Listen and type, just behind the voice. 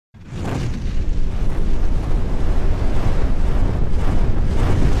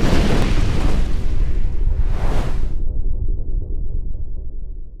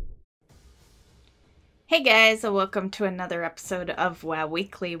Hey guys, and welcome to another episode of WoW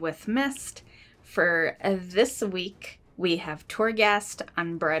Weekly with Myst. For this week, we have Torghast,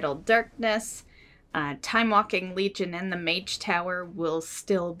 Unbridled Darkness, Time Walking Legion, and the Mage Tower will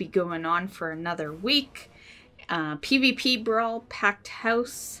still be going on for another week. PvP Brawl, Packed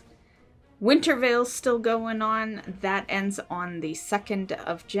House, Wintervale's still going on. That ends on the 2nd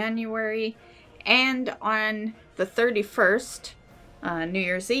of January. And on the 31st, New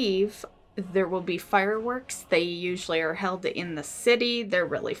Year's Eve, there will be fireworks. They usually are held in the city. They're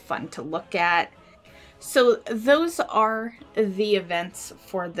really fun to look at. So those are the events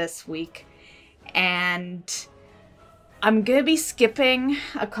for this week. And I'm going to be skipping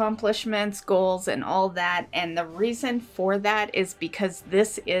accomplishments, goals, and all that. And the reason for that is because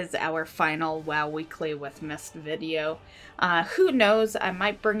this is our final WoW Weekly with Myst video. Who knows, I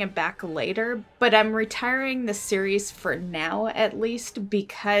might bring it back later, but I'm retiring the series for now at least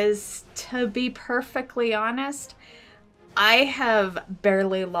because, to be perfectly honest, I have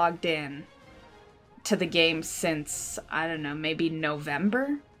barely logged in to the game since, I don't know, maybe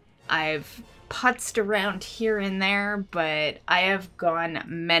November. I've putzed around here and there, but I have gone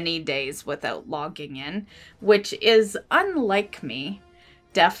many days without logging in, which is unlike me.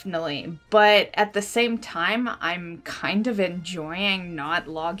 Definitely, but at the same time, I'm kind of enjoying not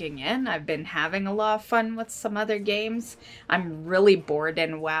logging in. I've been having a lot of fun with some other games. I'm really bored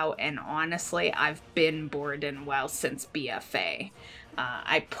in WoW, and honestly, I've been bored in WoW since BFA.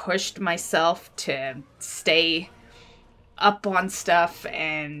 I pushed myself to stay up on stuff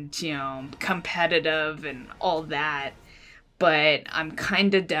and, competitive and all that, but I'm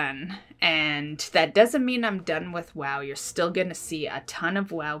kind of done. And that doesn't mean I'm done with WoW. You're still going to see a ton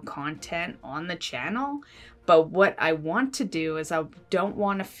of WoW content on the channel. But what I want to do is I don't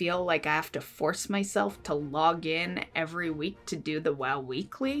want to feel like I have to force myself to log in every week to do the WoW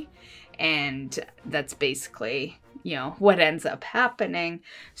Weekly. And that's basically, what ends up happening.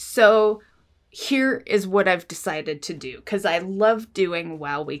 So here is what I've decided to do, because I love doing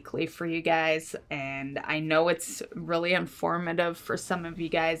WoW Weekly for you guys, and I know it's really informative for some of you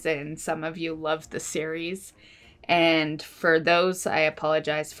guys, and some of you love the series. And for those, I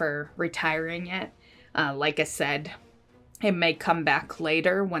apologize for retiring it. Like I said, it may come back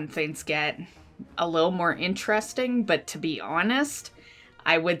later when things get a little more interesting, but to be honest,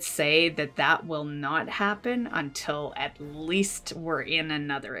 I would say that will not happen until at least we're in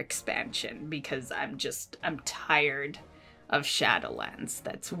another expansion, because I'm tired of Shadowlands.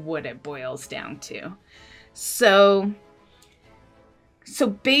 That's what it boils down to. So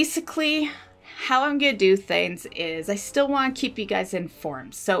basically, how I'm going to do things is I still want to keep you guys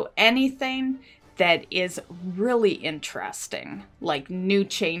informed. So anything that is really interesting, like new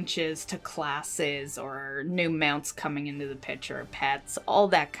changes to classes or new mounts coming into the picture, or pets, all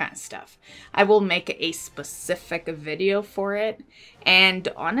that kind of stuff, I will make a specific video for it. And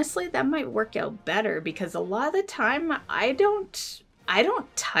honestly, that might work out better, because a lot of the time I don't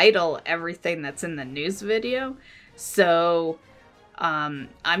title everything that's in the news video. So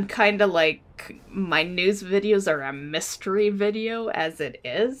I'm kind of like, my news videos are a mystery video as it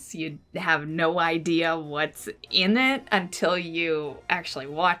is. You have no idea what's in it until you actually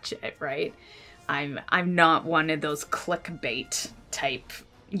watch it, right? I'm not one of those clickbait type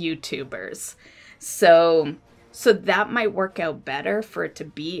YouTubers. So that might work out better for it to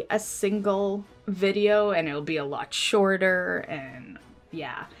be a single video, and it'll be a lot shorter, and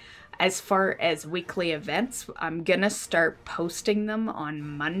yeah. As far as weekly events, I'm gonna start posting them on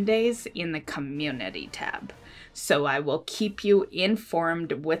Mondays in the community tab. So I will keep you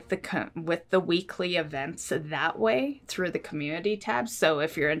informed with the weekly events that way through the community tab. So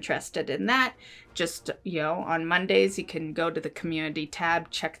if you're interested in that, just, on Mondays, you can go to the community tab,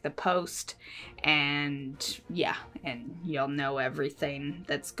 check the post, and yeah, and you'll know everything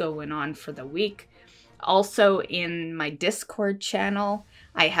that's going on for the week. Also, in my Discord channel,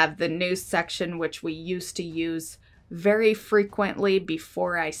 I have the news section, which we used to use very frequently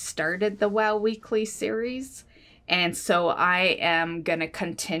before I started the WoW Weekly series. And so I am going to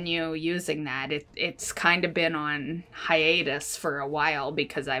continue using that. It's kind of been on hiatus for a while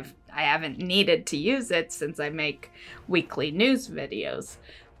because I haven't needed to use it since I make weekly news videos.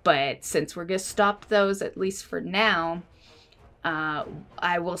 But since we're going to stop those, at least for now,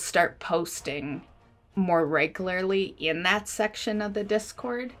 I will start posting more regularly in that section of the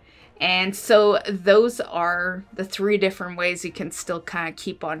Discord. And so those are the 3 different ways you can still kind of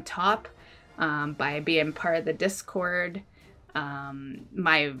keep on top, by being part of the Discord.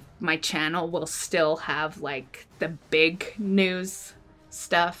 My channel will still have like the big news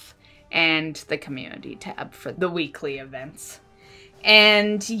stuff and the community tab for the weekly events.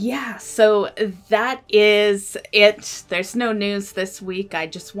 And yeah, so that is it. There's no news this week. I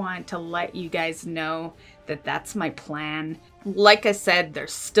just wanted to let you guys know that that's my plan. Like I said,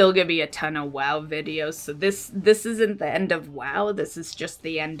 there's still gonna be a ton of WoW videos. So this isn't the end of WoW. This is just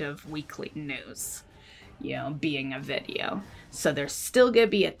the end of weekly news, you know, being a video. So there's still gonna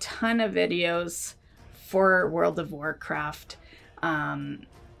be a ton of videos for World of Warcraft.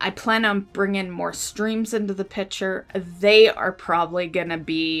 I plan on bringing more streams into the picture. They are probably gonna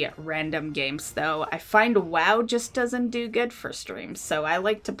be random games though. I find WoW just doesn't do good for streams, so I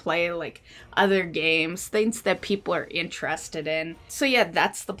like to play like other games, things that people are interested in. So yeah,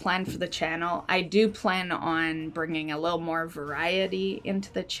 that's the plan for the channel. I do plan on bringing a little more variety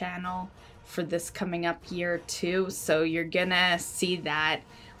into the channel for this coming up year too, so you're gonna see that.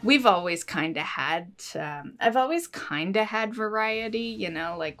 We've always kind of had, I've always kind of had variety, you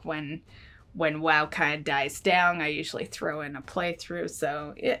know, like when WoW kind of dies down, I usually throw in a playthrough,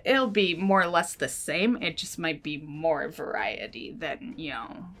 so it'll be more or less the same. It just might be more variety than, you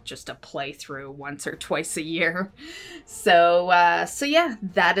know, just a playthrough once or twice a year. So yeah,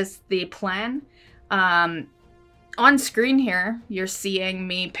 that is the plan. On screen here, you're seeing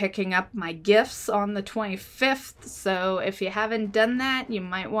me picking up my gifts on the 25th, so if you haven't done that, you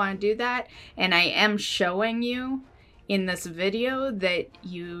might want to do that. And I am showing you in this video that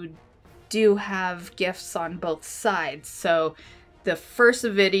you do have gifts on both sides. So the first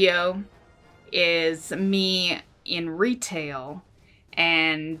video is me in retail,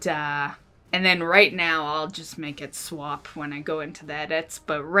 and then right now, I'll just make it swap when I go into the edits,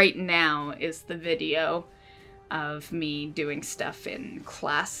 but right now is the video of me doing stuff in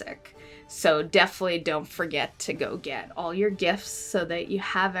Classic. So definitely don't forget to go get all your gifts so that you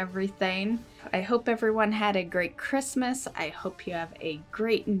have everything. I hope everyone had a great Christmas. I hope you have a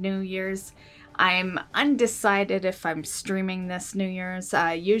great New Year's. I'm undecided if I'm streaming this New Year's.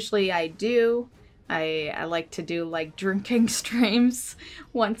 Usually I do. I like to do like drinking streams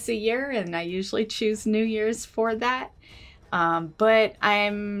once a year, and I usually choose New Year's for that. But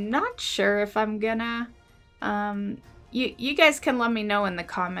I'm not sure if I'm gonna. You guys can let me know in the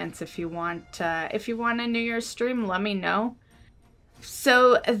comments if you want a New Year's stream. Let me know.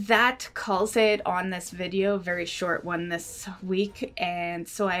 So that calls it on this video, very short one this week, and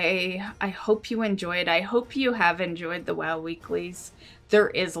so I hope you enjoyed. I hope you have enjoyed the WoW weeklies. There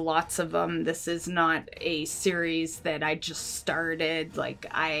is lots of them. This is not a series that I just started. Like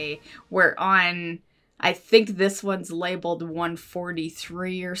we're on, I think this one's labeled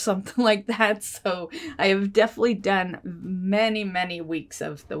 143 or something like that. So I have definitely done many, many weeks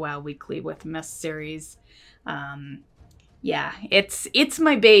of the WoW Weekly with Myst series. Yeah, it's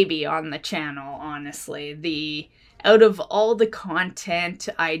my baby on the channel, honestly. Out of all the content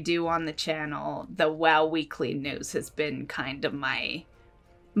I do on the channel, the WoW Weekly news has been kind of my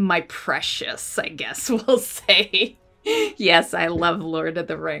precious, I guess we'll say. Yes, I love Lord of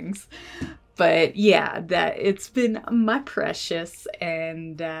the Rings. But yeah, that it's been my precious,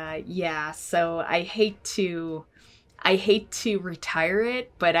 and yeah, so I hate to retire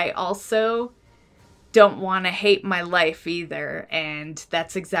it, but I also don't want to hate my life either, and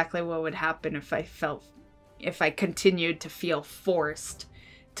that's exactly what would happen if I continued to feel forced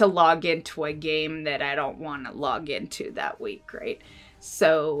to log into a game that I don't want to log into that week, right?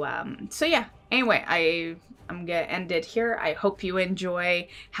 So yeah. Anyway, I'm gonna end it here. I hope you enjoy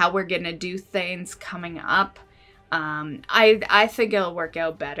how we're gonna do things coming up. I think it'll work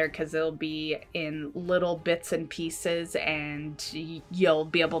out better because it'll be in little bits and pieces, and you'll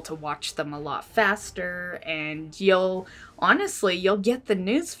be able to watch them a lot faster, and you'll get the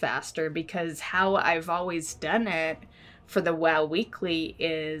news faster, because how I've always done it for the WoW Weekly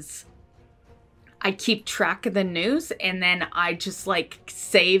is I keep track of the news, and then I just like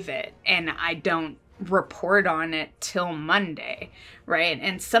save it, and I don't report on it till Monday, right?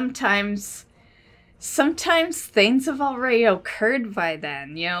 And sometimes things have already occurred by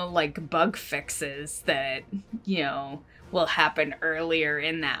then, you know, like bug fixes that, you know, will happen earlier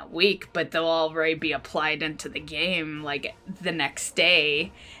in that week, but they'll already be applied into the game like the next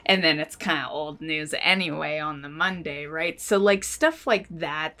day, and then it's kind of old news anyway on the Monday, right? So like stuff like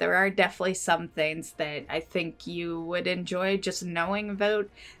that, there are definitely some things that I think you would enjoy just knowing about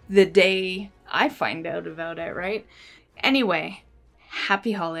the day I find out about it, right? Anyway,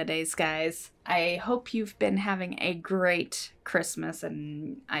 happy holidays, guys. I hope you've been having a great Christmas,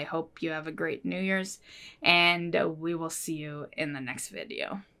 and I hope you have a great New Year's, and we will see you in the next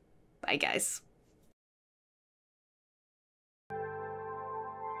video. Bye, guys.